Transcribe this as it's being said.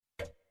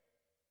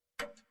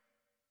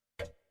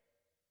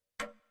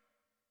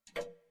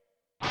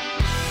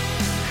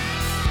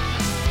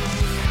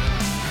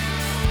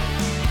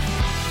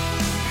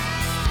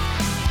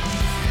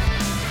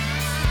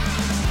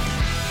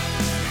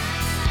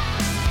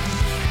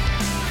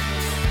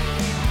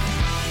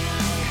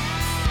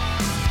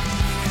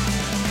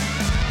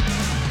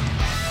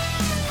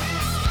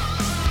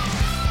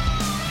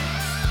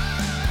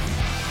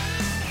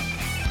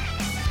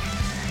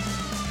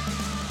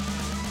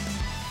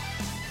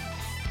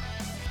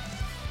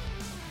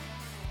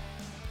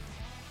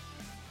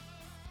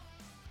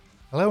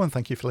Hello and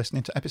thank you for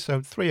listening to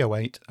episode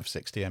 308 of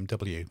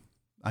 60MW.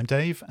 I'm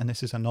Dave and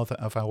this is another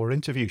of our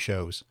interview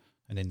shows,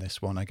 and in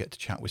this one I get to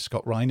chat with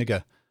Scott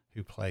Reiniger,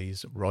 who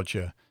plays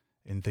Roger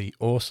in the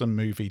awesome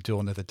movie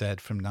Dawn of the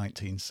Dead from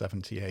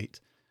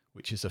 1978,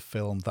 which is a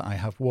film that I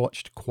have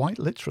watched quite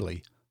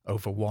literally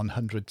over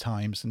 100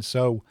 times, and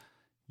so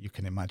you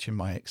can imagine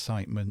my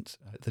excitement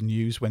at the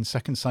news when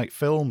Second Sight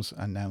Films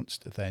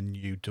announced their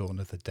new Dawn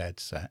of the Dead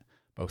set,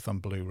 both on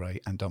Blu-ray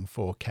and on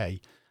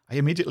 4K. I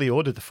immediately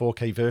ordered the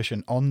 4K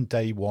version on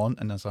day one,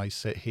 and as I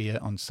sit here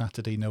on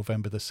Saturday,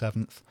 November the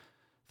 7th,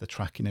 the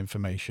tracking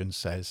information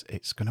says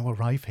it's going to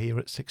arrive here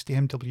at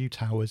 60MW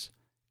Towers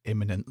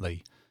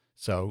imminently.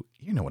 So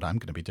you know what I'm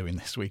going to be doing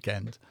this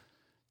weekend.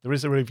 There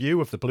is a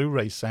review of the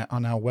Blu-ray set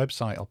on our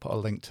website. I'll put a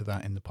link to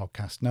that in the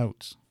podcast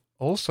notes.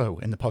 Also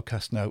in the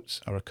podcast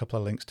notes are a couple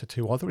of links to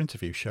two other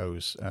interview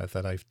shows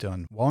that I've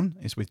done. One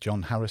is with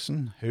John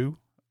Harrison, who,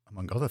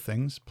 among other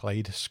things,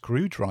 played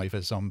Screwdriver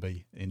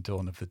Zombie in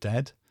Dawn of the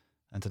Dead.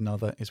 And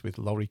another is with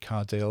Laurie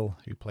Cardill,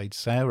 who played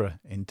Sarah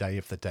in Day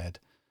of the Dead.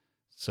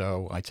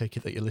 So I take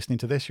it that you're listening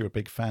to this, you're a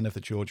big fan of the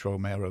George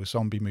Romero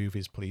zombie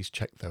movies, please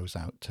check those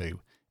out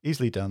too.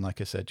 Easily done, like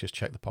I said, just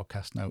check the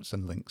podcast notes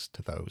and links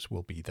to those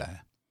will be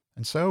there.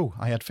 And so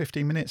I had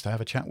 15 minutes to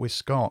have a chat with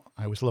Scott.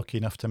 I was lucky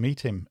enough to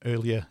meet him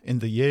earlier in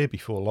the year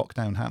before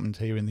lockdown happened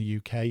here in the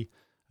UK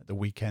at the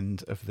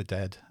Weekend of the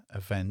Dead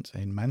event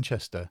in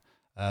Manchester.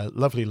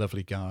 Lovely,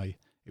 lovely guy.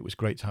 It was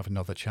great to have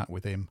another chat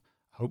with him.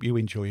 Hope you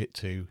enjoy it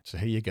too. So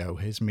here you go.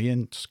 Here's me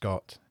and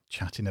Scott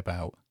chatting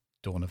about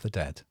Dawn of the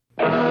Dead.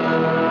 In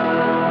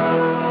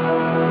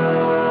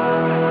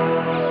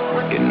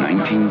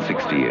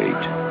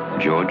 1968,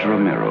 George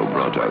Romero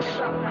brought us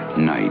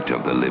Night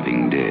of the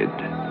Living Dead.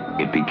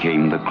 It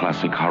became the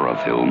classic horror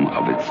film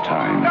of its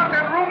time. Not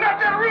that room! Not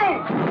that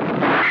room!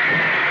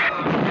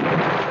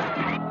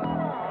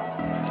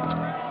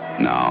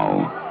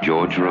 Now,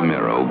 George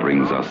Romero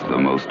brings us the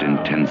most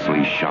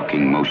intensely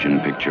shocking motion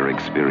picture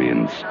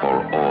experience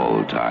for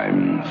all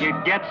times.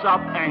 It gets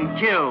up and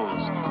kills.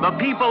 The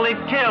people it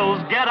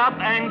kills get up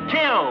and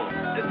kill.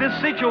 This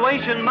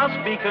situation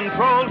must be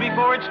controlled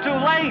before it's too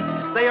late.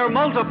 They are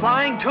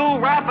multiplying too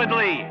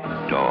rapidly.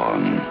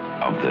 Dawn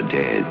of the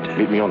Dead.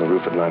 Meet me on the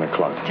roof at 9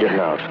 o'clock. Getting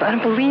out. I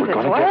don't believe We're it.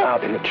 going to What? get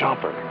out in the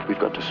chopper. We've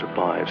got to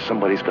survive.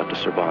 Somebody's got to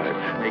survive.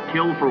 They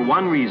kill for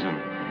one reason.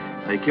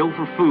 They kill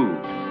for food.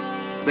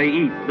 They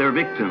eat their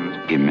victims.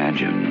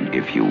 Imagine,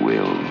 if you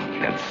will,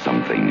 that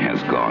something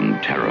has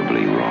gone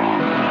terribly wrong.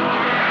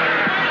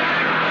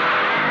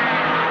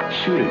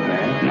 Shoot it,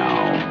 man.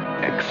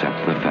 Now,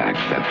 accept the fact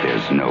that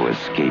there's no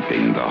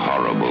escaping the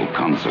horrible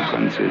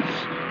consequences.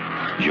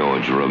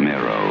 George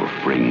Romero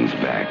brings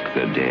back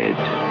the dead.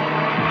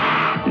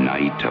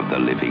 Night of the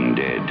Living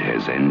Dead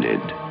has ended.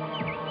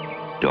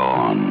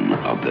 Dawn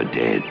of the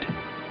Dead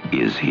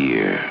is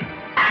here.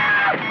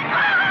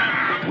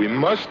 We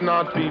must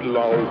not be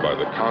lulled by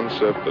the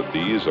concept that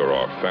these are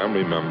our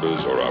family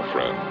members or our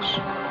friends.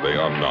 They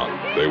are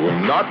not. They will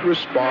not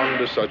respond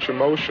to such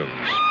emotions.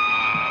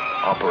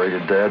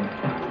 Operator dead.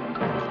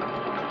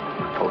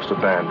 Post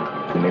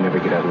abandoned. We may never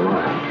get out of the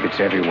room. It's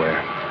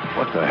everywhere.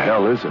 What the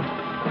hell is it?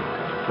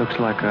 Looks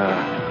like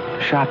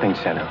a shopping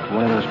center,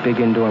 one of those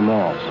big indoor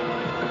malls.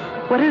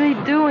 What are they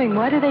doing?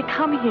 Why do they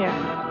come here?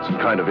 Some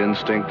kind of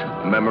instinct,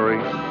 memory,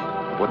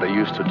 what they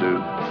used to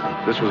do.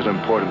 This was an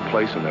important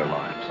place in their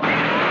lives.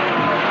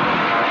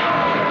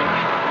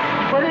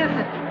 What is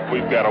it?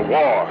 We've got a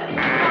war.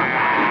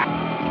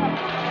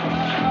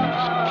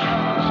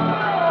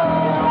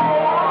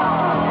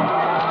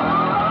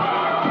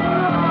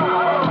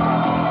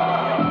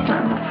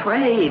 I'm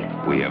afraid.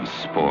 We have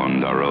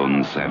spawned our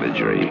own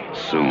savagery.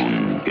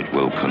 Soon, it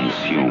will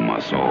consume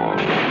us all.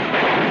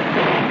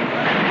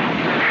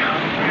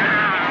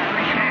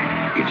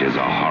 It is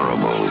a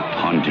horrible,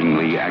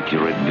 hauntingly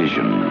accurate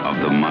vision of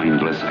the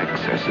mindless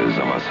excesses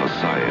of a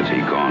society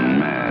gone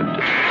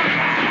mad.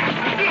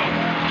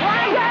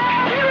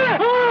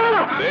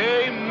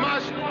 They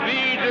must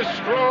be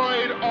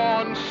destroyed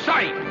on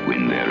sight.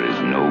 When there is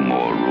no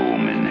more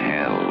room in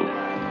hell,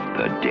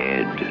 the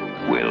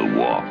dead will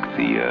walk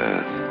the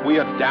earth. We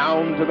are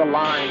down to the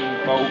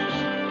line,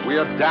 folks. We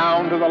are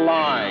down to the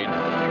line.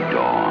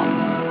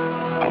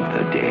 Dawn of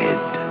the Dead.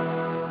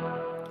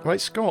 Right,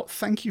 Scott,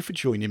 thank you for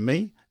joining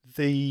me.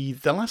 The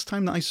last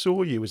time that I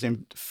saw you was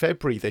in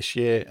February this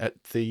year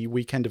at the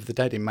Weekend of the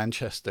Dead in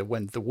Manchester,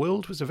 when the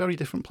world was a very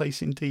different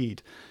place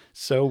indeed.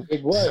 So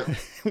It was.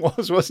 It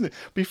was, wasn't it?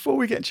 Before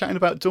we get chatting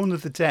about Dawn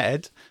of the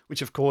Dead,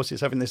 which of course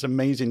is having this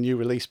amazing new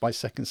release by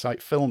Second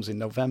Sight Films in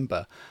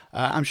November,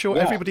 I'm sure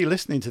everybody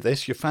listening to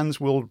this, your fans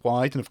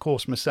worldwide, and of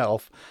course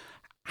myself,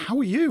 how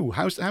are you?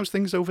 How's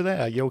things over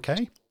there? Are you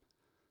okay?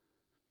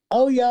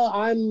 Oh yeah,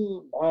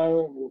 I'm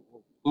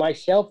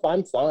myself.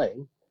 I'm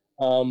fine.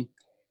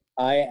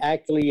 I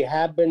actually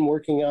have been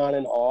working on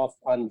and off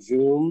on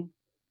Zoom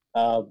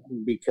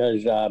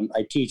because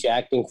I teach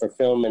acting for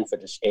film and for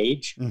the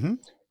stage. Mm-hmm.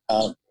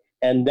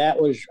 And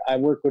that was, I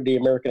work with the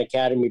American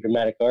Academy of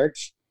Dramatic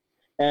Arts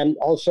and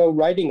also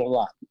writing a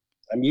lot.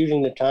 I'm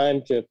using the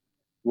time to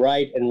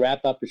write and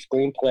wrap up a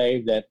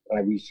screenplay that I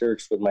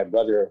researched with my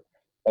brother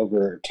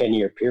over a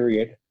 10-year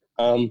period.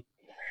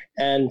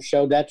 And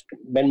so that's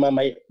been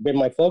my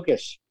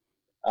focus.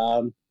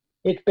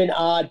 It's been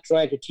odd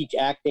trying to teach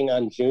acting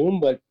on Zoom,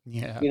 but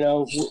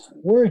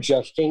we're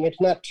adjusting.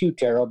 It's not too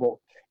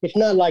terrible. It's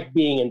not like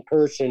being in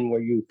person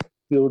where you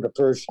feel the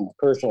person's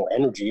personal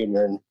energy and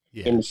you're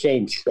in the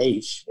same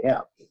space.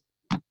 Yeah.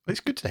 It's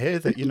good to hear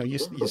that,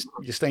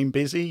 you're staying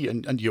busy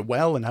and you're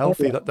well and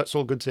healthy. That's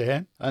all good to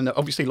hear. And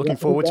obviously looking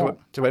forward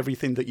to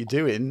everything that you're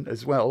doing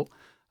as well.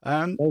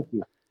 Thank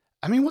you.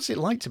 I mean, what's it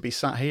like to be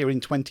sat here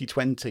in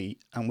 2020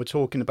 and we're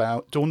talking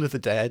about Dawn of the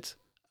Dead,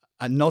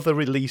 another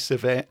release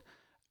of it,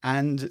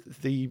 and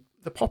the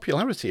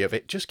popularity of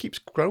it just keeps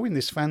growing.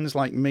 There's fans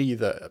like me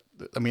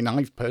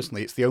I've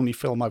personally, it's the only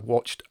film I've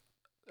watched,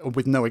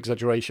 with no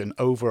exaggeration,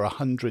 over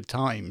 100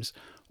 times.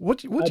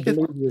 What is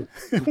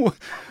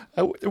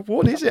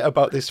it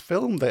about this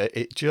film that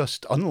it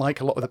just, unlike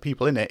a lot of the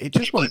people in it, it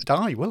just won't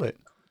die, will it?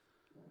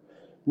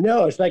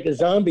 No, it's like a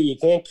zombie. You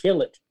can't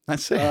kill it.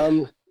 That's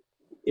it.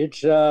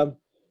 It's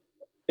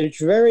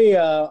very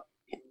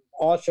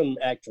awesome,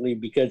 actually,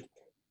 because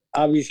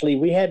obviously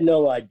we had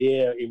no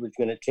idea it was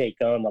going to take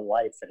on the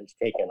life that it's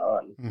taken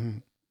on. Mm-hmm.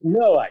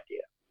 No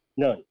idea,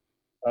 none.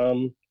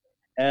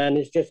 And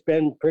it's just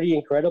been pretty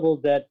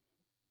incredible that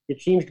it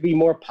seems to be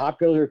more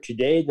popular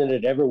today than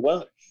it ever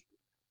was,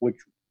 which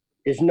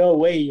is no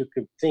way you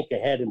could think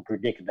ahead and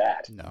predict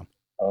that. No.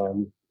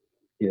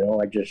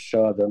 I just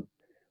saw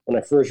when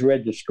I first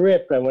read the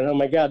script, I went, oh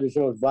my God, there's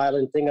the most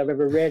violent thing I've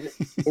ever read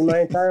in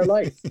my entire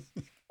life.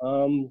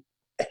 And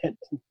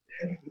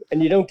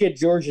you don't get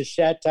George's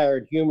satire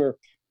and humor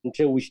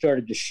until we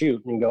started to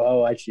shoot and you go,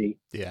 oh, I see.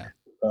 Yeah.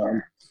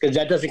 Because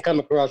that doesn't come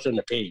across on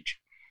the page.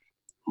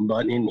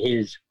 But in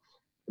his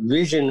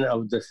vision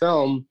of the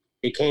film,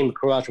 it came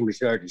across when we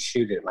started to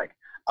shoot it. Like,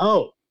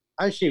 oh,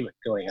 I see what's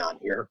going on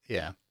here.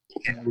 Yeah.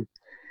 And,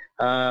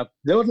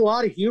 there was a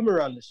lot of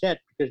humor on the set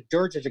because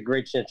George has a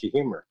great sense of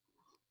humor.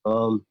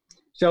 So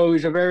it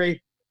was a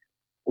very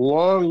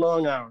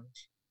long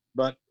hours,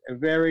 but a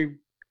very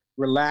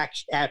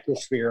relaxed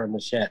atmosphere on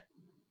the set.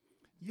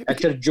 Yeah,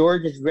 because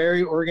George is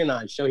very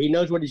organized, so he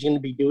knows what he's going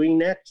to be doing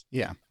next.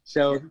 Yeah.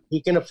 So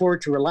he can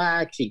afford to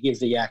relax. He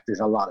gives the actors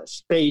a lot of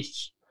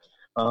space.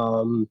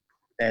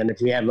 And if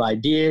we have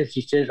ideas,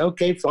 he says,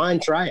 okay, fine,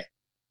 try it.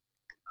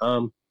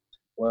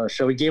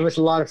 So he gave us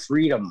a lot of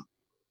freedom,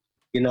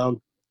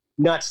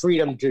 not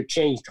freedom to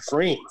change the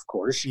frame, of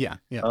course. Yeah.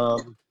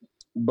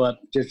 But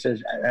just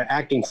as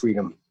acting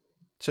freedom.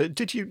 So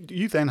did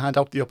you then had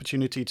the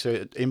opportunity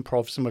to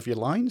improv some of your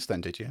lines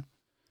then, did you?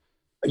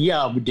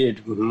 Yeah, we did.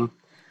 Mm-hmm.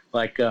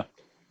 Like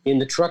in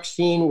the truck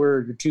scene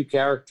where the two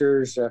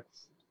characters,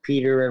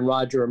 Peter and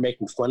Roger, are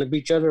making fun of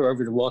each other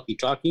over the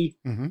walkie-talkie.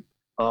 Mm-hmm.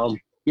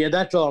 Yeah,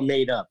 that's all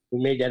made up.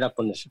 We made that up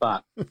on the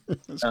spot.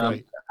 That's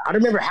great. I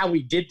don't remember how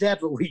we did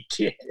that, but we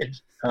did.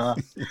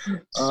 And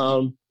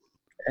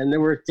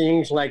there were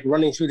things like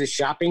running through the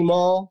shopping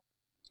mall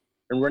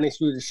and running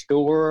through the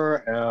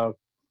store.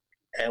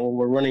 And when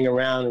we're running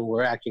around and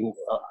we're acting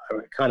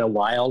kind of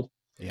wild.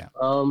 Yeah.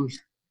 A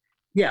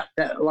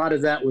lot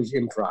of that was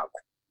improv.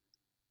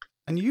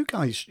 And you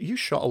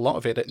shot a lot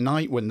of it at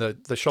night when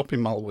the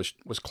shopping mall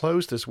was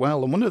closed as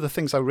well. And one of the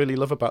things I really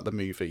love about the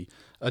movie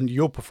and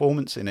your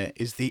performance in it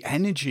is the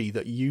energy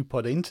that you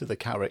put into the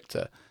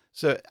character.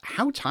 So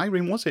how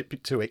tiring was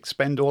it to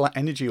expend all that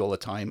energy all the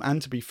time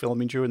and to be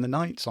filming during the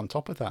nights on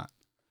top of that?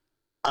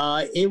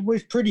 It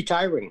was pretty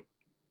tiring.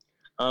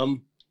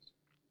 And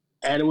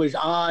it was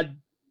odd,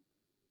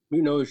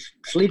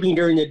 sleeping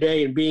during the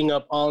day and being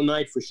up all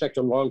night for such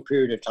a long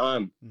period of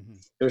time. Mm-hmm.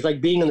 It was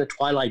like being in the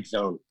Twilight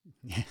Zone.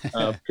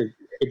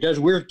 It does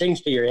weird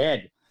things to your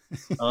head.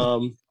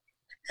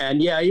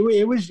 And yeah,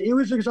 it was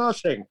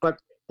exhausting, but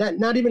that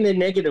not even in a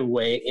negative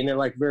way, in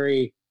a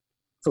very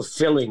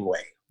fulfilling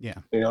way. Yeah.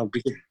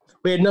 Because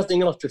we had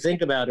nothing else to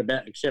think about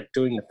except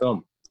doing the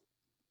film.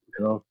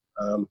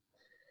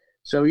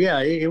 So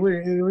yeah, it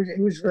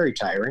was very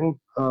tiring.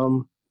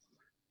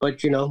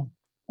 But we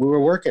were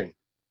working.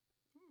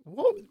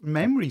 What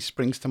memory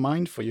springs to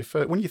mind for you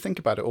when you think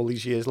about it all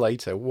these years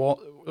later?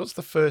 What's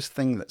the first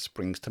thing that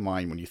springs to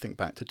mind when you think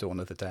back to Dawn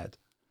of the Dead?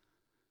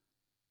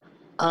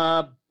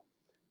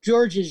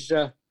 George's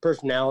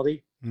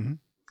personality, mm-hmm.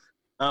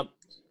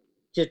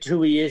 Just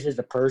who he is as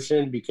a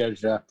person.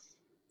 Because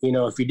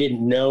if you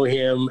didn't know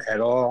him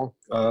at all,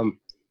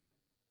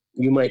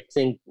 you might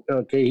think,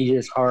 okay, he's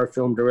this horror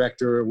film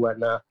director or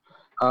whatnot.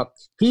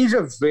 He's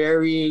a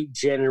very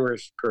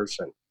generous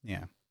person.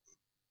 Yeah.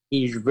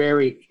 He's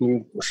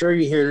I'm sure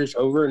you hear this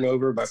over and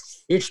over, but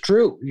it's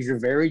true. He's a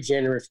very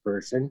generous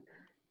person.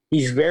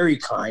 He's very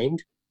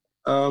kind.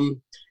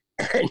 And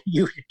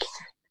if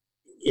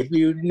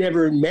you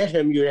never met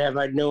him, you'd have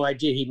had no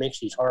idea he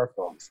makes these horror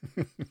films.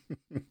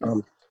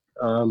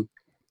 And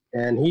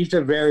he's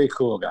a very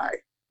cool guy.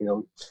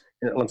 And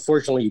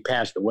unfortunately, he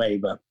passed away,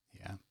 but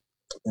yeah.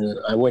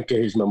 I went to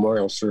his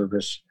memorial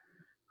service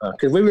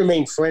because we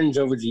remained friends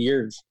over the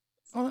years.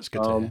 Oh, that's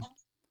good to hear.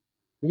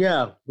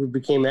 Yeah, we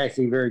became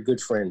actually very good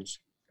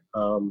friends.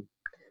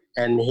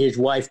 and his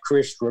wife,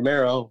 Chris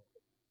Romero,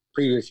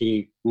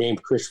 previously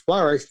named Chris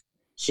Flourish,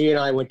 she and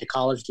I went to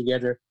college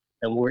together,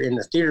 and we're in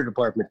the theater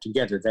department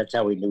together. That's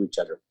how we knew each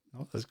other.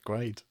 Oh, that's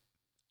great.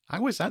 I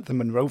was at the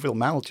Monroeville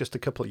Mall just a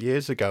couple of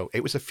years ago.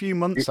 It was a few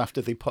months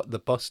after they put the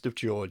bust of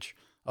George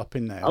up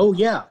in there. Oh,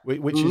 yeah.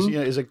 Which is,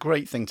 is a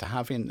great thing to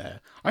have in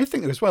there. I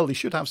think as well, they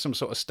should have some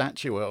sort of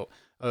statue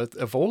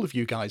of all of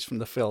you guys from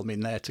the film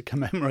in there to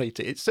commemorate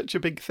it. It's such a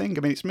big thing.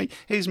 I mean,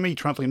 here's me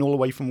travelling all the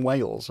way from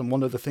Wales, and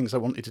one of the things I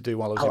wanted to do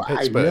while I was in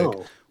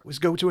Pittsburgh was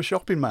go to a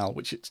shopping mall,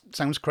 which it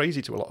sounds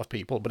crazy to a lot of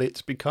people, but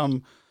it's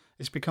become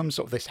sort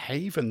of this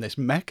haven, this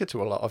mecca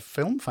to a lot of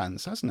film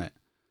fans, hasn't it?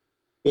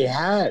 It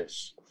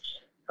has.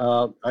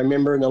 I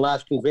remember in the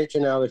last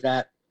convention I was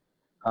at,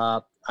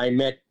 I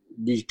met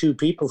these two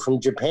people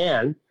from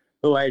Japan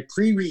who I had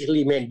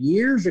previously met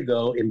years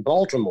ago in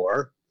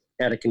Baltimore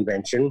at a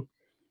convention,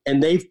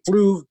 and they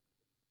flew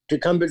to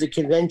come to the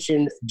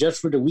convention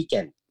just for the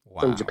weekend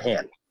from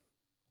Japan.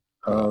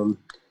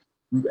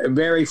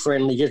 Very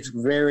friendly, just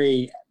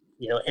very,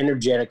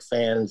 energetic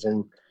fans.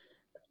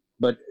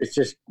 But it's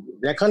just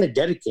that kind of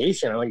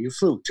dedication. I mean, you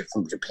flew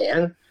from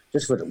Japan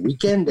just for the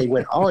weekend. They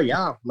went, oh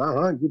yeah,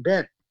 you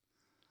bet.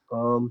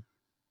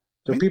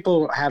 So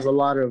people have a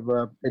lot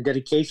of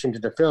dedication to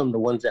the film, the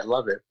ones that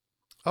love it.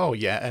 Oh,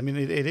 yeah. I mean,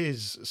 it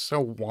is so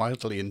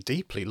widely and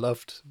deeply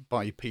loved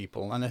by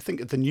people. And I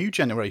think the new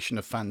generation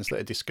of fans that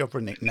are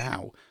discovering it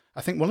now,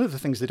 I think one of the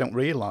things they don't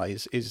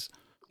realise is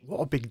what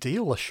a big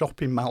deal a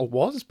shopping mall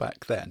was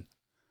back then.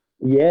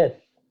 Yes.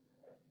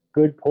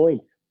 Good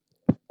point.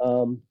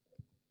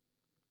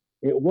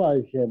 It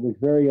was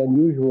very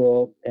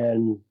unusual.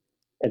 And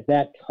at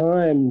that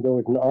time, there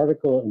was an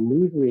article in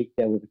Newsweek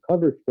that was a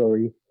cover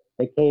story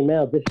that came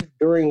out. This is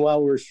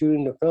while we were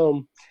shooting the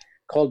film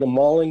called The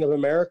Mauling of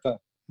America,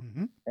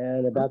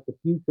 and about the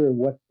future of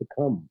what's to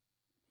come.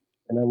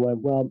 And I went,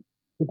 well,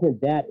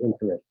 isn't that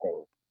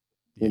interesting?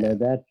 Yeah.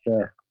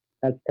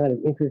 That's kind of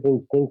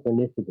interesting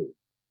synchronicity.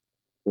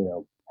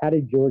 How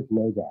did George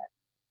know that?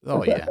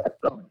 Oh, yeah.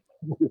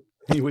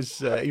 He was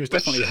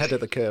definitely ahead of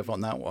the curve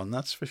on that one,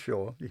 that's for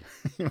sure.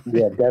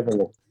 Yeah,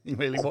 definitely.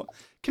 Really,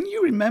 can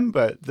you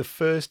remember the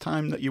first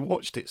time that you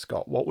watched it,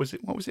 Scott? What was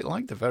it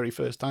like the very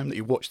first time that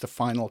you watched the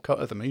final cut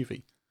of the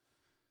movie?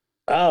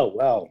 Oh,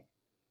 well,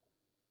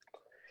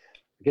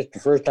 I guess the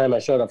first time I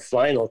saw the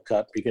final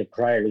cut, because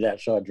prior to that I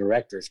saw a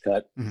director's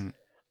cut,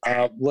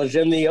 was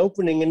in the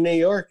opening in New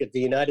York at the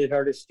United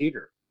Artists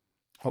Theater.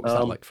 What was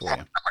that like for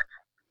you?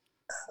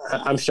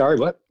 I'm sorry,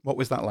 what? What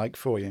was that like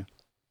for you?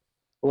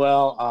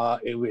 Well,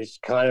 it was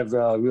kind of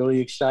really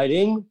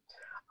exciting.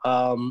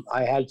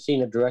 I had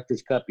seen a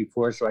director's cut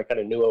before, so I kind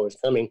of knew what was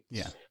coming.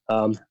 Yeah.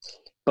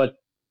 But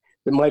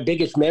my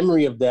biggest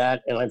memory of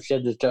that, and I've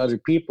said this to other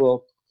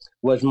people,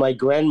 was my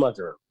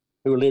grandmother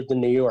who lived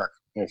in New York.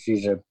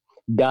 She's a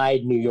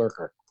dyed New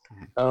Yorker.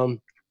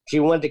 She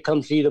wanted to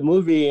come see the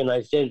movie, and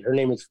I said, her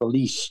name is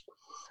Felice.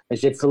 I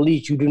said,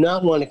 Felice, you do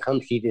not want to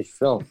come see this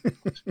film.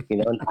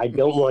 And I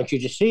don't want you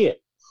to see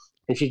it.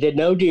 And she said,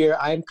 no, dear,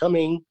 I'm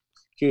coming.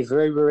 She was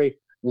very, very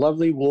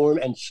lovely, warm,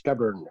 and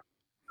stubborn.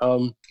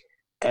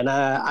 And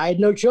I had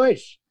no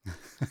choice.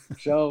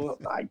 So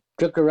I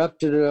took her up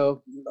to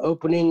the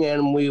opening,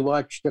 and we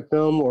watched the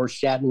film or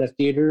sat in the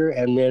theater.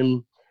 And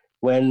then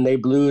when they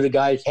blew the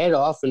guy's head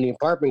off in the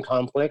apartment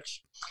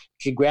complex,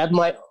 she grabbed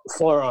my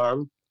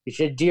forearm. She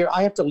said, dear,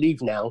 I have to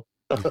leave now.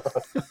 I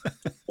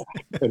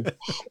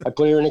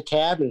put her in a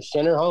cab and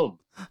sent her home.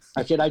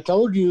 I said, I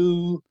told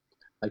you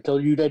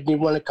that you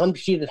want to come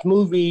see this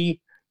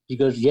movie. She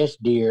goes, yes,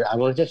 dear, I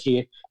wanted to see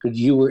it because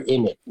you were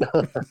in it.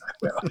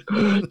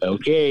 Well,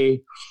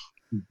 okay.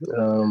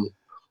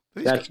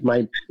 That's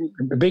my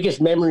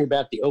biggest memory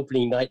about the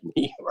opening night in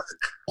New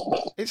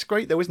York. It's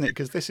great, though, isn't it?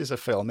 Because this is a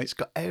film. It's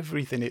got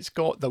everything. It's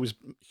got those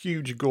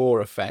huge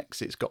gore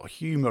effects. It's got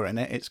humor in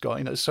it. It's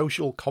got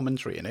social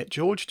commentary in it.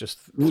 George just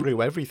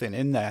threw everything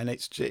in there, and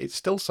it's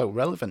still so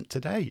relevant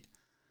today.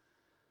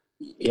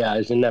 Yeah,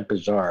 isn't that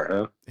bizarre,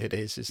 huh? It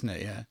is, isn't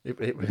it? Yeah, it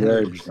really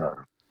very is.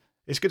 bizarre.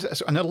 It's good,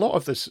 and a lot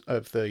of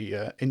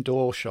the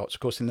indoor shots.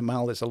 Of course, in the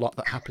mall, there's a lot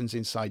that happens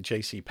inside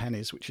J.C.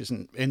 Penney's, which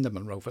isn't in the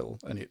Monroeville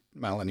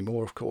mall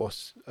anymore. Of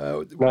course,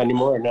 not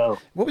anymore. No.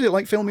 What was it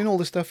like filming all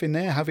the stuff in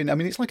there?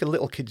 It's like a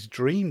little kid's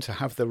dream to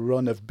have the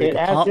run of big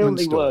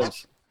apartment stores.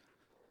 Was.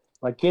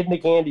 My kid in the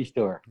candy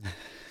store.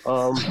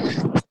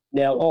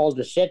 Now, all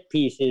the set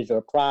pieces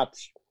or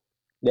props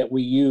that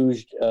we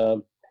used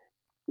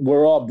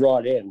were all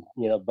brought in,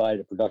 by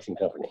the production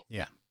company.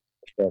 Yeah.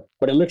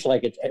 But it looks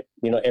like it's,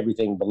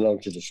 everything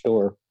belongs to the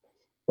store,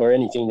 or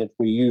anything that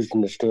we used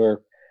in the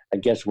store, I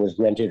guess, was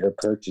rented or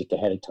purchased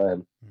ahead of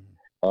time.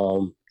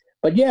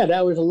 But yeah,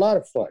 that was a lot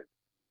of fun.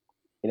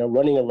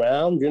 Running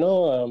around, in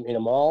a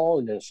mall,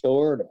 in a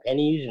store, the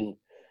Pennies, and,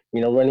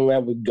 running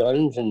around with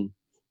guns and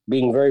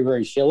being very,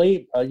 very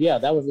silly. Yeah,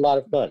 that was a lot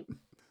of fun.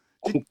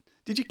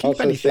 Did you keep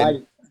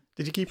anything?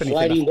 Did you keep anything?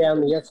 Sliding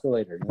down the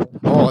escalator.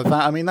 Oh,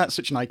 that's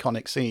such an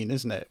iconic scene,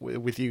 isn't it?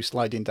 With you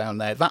sliding down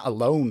there. That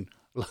alone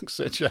looks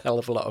such a hell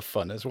of a lot of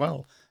fun as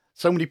well.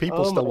 So many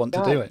people still want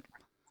to do it.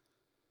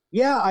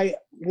 Yeah,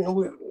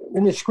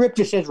 in the script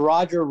it says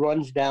Roger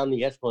runs down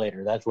the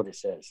escalator. That's what it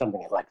says,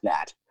 something like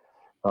that.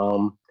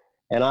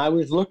 And I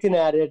was looking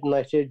at it and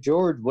I said,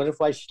 George, what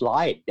if I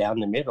slide down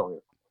the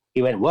middle?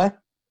 He went, what?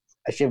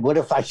 I said, what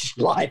if I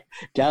slide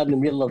down the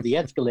middle of the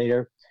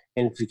escalator?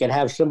 And if you could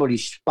have somebody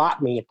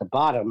spot me at the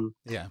bottom,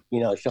 so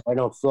I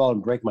don't fall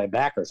and break my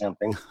back or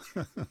something.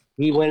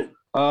 He went,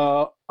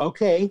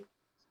 okay.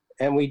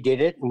 And we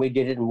did it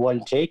in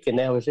one take, and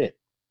that was it.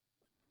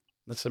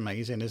 That's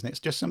amazing, isn't it? It's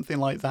just something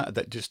like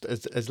that just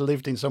has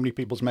lived in so many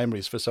people's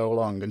memories for so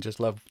long, and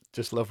just love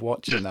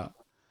watching that.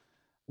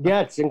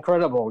 Yeah, it's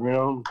incredible,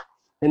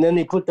 And then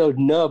they put those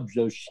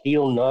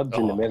steel nubs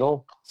in the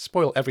middle.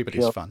 Spoil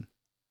everybody's fun.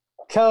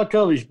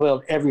 Totally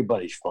spoiled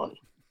everybody's fun.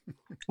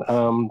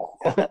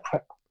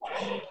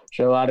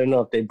 So I don't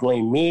know if they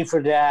blame me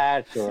for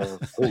that or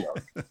who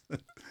knows.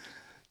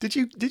 Did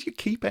you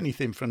keep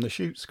anything from the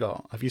shoot,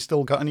 Scott? Have you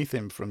still got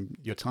anything from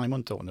your time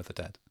on Dawn of the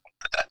Dead?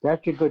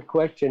 That's a good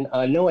question.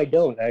 No, I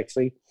don't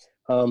actually.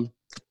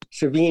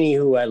 Savini,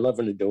 who I love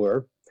and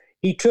adore,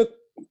 he took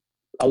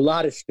a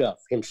lot of stuff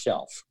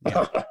himself.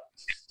 Yeah.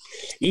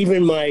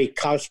 Even my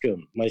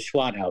costume, my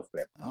SWAT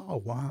outfit.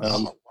 Oh,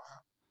 wow.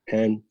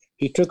 And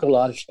he took a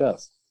lot of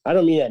stuff. I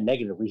don't mean that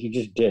negatively. He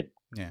just did.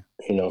 Yeah.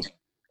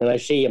 And I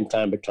see him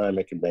time to time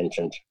at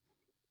conventions.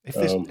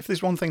 If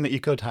there's one thing that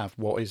you could have,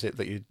 what is it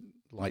that you'd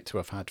like to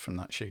have had from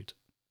that shoot?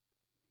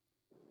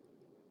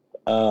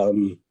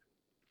 I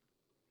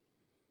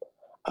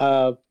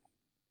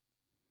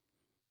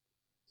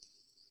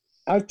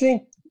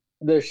think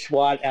the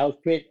SWAT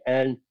outfit,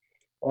 and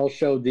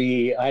also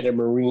I had a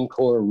Marine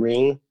Corps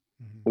ring,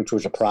 which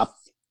was a prop.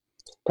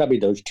 Probably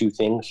those two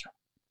things.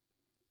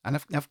 And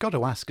I've got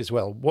to ask as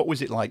well, what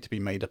was it like to be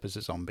made up as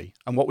a zombie?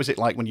 And what was it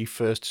like when you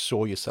first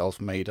saw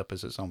yourself made up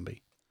as a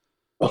zombie?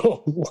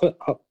 The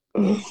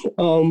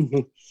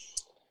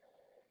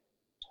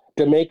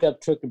makeup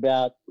took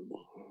about,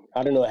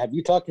 I don't know, have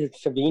you talked to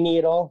Savini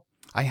at all?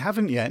 I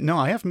haven't yet. No,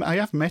 I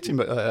have met him,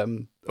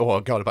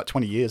 about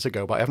 20 years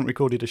ago, but I haven't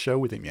recorded a show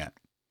with him yet.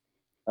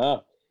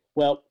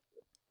 Well,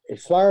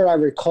 as far as I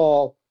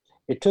recall,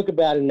 it took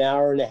about an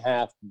hour and a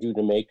half to do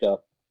the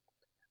makeup.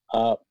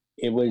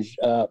 It was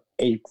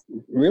a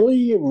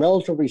really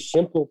relatively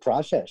simple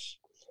process.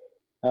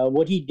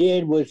 What he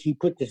did was he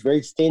put this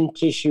very thin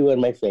tissue on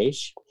my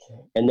face,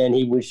 and then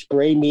he would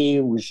spray me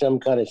with some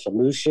kind of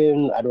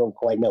solution. I don't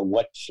quite know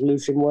what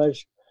solution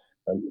was.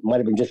 It might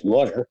have been just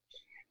water.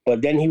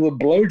 But then he would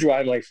blow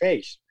dry my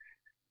face.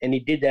 And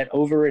he did that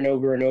over and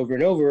over and over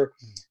and over.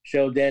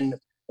 So then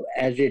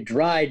as it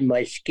dried,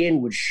 my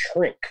skin would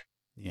shrink.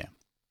 Yeah.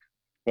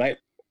 Right?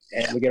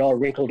 And would get all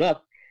wrinkled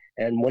up.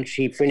 And once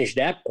he finished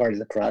that part of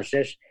the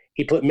process,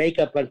 he put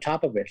makeup on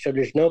top of it. So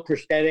there's no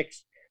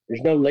prosthetics,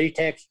 there's no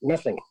latex,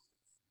 nothing.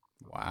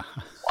 Wow.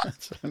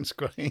 That sounds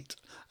great.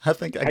 I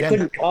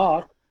couldn't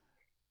talk.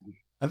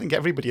 I think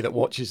everybody that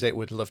watches it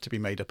would love to be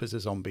made up as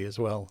a zombie as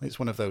well. It's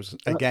one of those,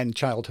 again,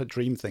 childhood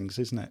dream things,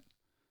 isn't it?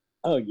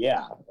 Oh,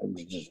 yeah.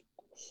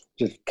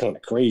 Just kind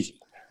of crazy.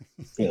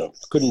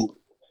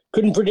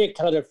 Couldn't predict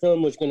how the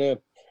film was going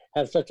to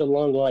have such a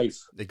long life.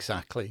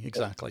 Exactly.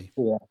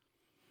 Yeah.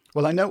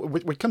 Well, I know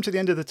we've come to the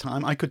end of the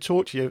time. I could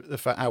talk to you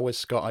for hours,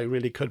 Scott. I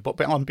really could. But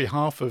on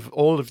behalf of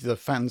all of the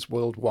fans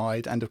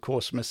worldwide, and of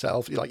course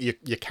myself, like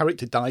your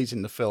character dies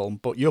in the film,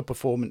 but your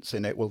performance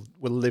in it will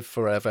live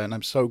forever, and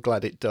I'm so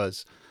glad it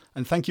does.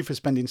 And thank you for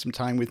spending some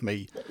time with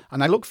me.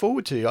 And I look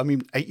forward to,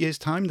 8 years'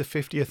 time, the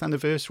 50th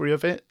anniversary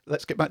of it.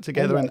 Let's get back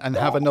together and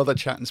have another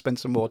chat and spend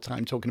some more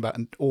time talking about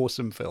an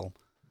awesome film.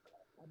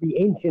 I'll be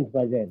ancient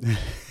by then.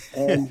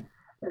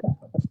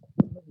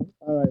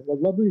 All right. Well,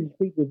 lovely to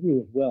speak with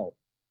you as well.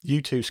 You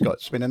too, Scott.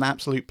 It's been an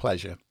absolute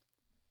pleasure.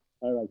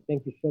 All right.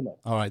 Thank you so much.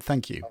 All right.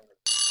 Thank you.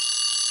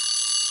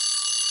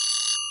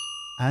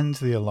 And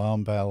the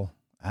alarm bell,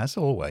 as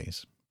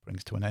always,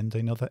 brings to an end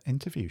another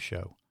interview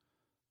show.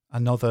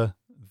 Another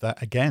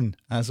that, again,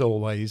 as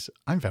always,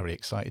 I'm very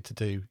excited to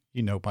do.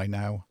 You know by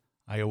now,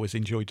 I always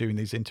enjoy doing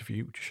these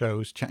interview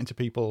shows, chatting to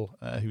people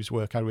whose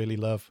work I really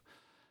love.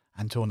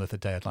 And Dawn of the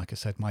Dead, like I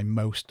said, my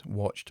most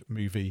watched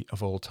movie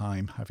of all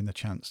time. Having the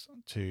chance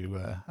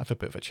to have a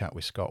bit of a chat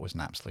with Scott was an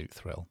absolute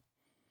thrill.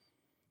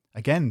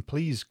 Again,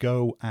 please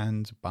go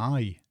and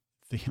buy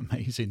the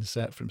amazing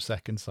set from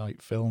Second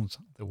Sight Films.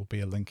 There will be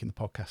a link in the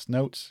podcast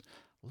notes.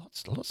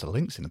 Lots of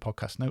links in the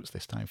podcast notes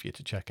this time for you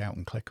to check out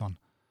and click on.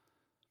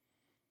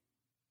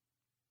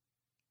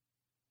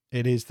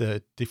 It is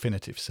the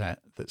definitive set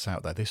that's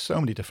out there. There's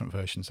so many different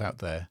versions out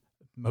there,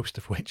 most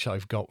of which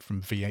I've got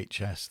from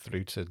VHS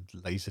through to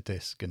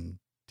Laserdisc and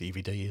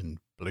DVD and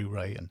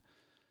Blu-ray and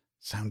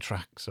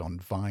soundtracks on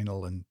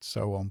vinyl and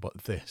so on,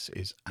 but this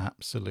is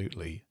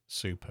absolutely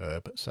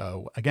superb.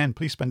 So again,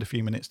 please spend a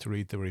few minutes to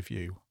read the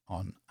review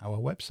on our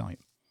website.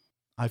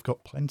 I've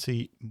got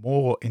plenty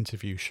more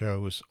interview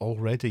shows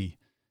already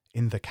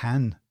in the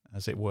can,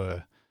 as it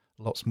were.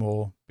 Lots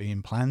more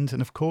being planned.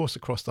 And of course,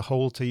 across the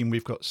whole team,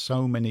 we've got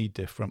so many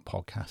different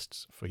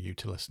podcasts for you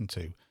to listen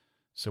to.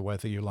 So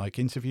whether you like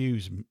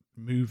interviews,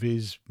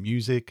 movies,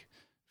 music,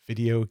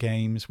 video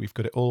games, we've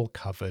got it all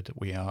covered.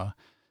 We are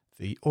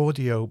the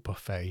audio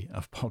buffet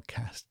of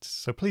podcasts.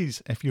 So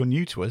please, if you're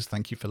new to us,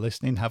 thank you for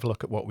listening. Have a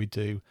look at what we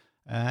do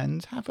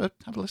and have a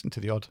listen to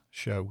the odd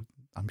show.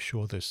 I'm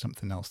sure there's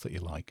something else that you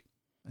like.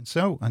 And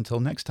so, until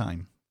next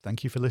time,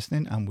 thank you for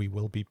listening, and we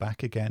will be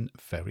back again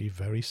very,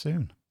 very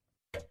soon.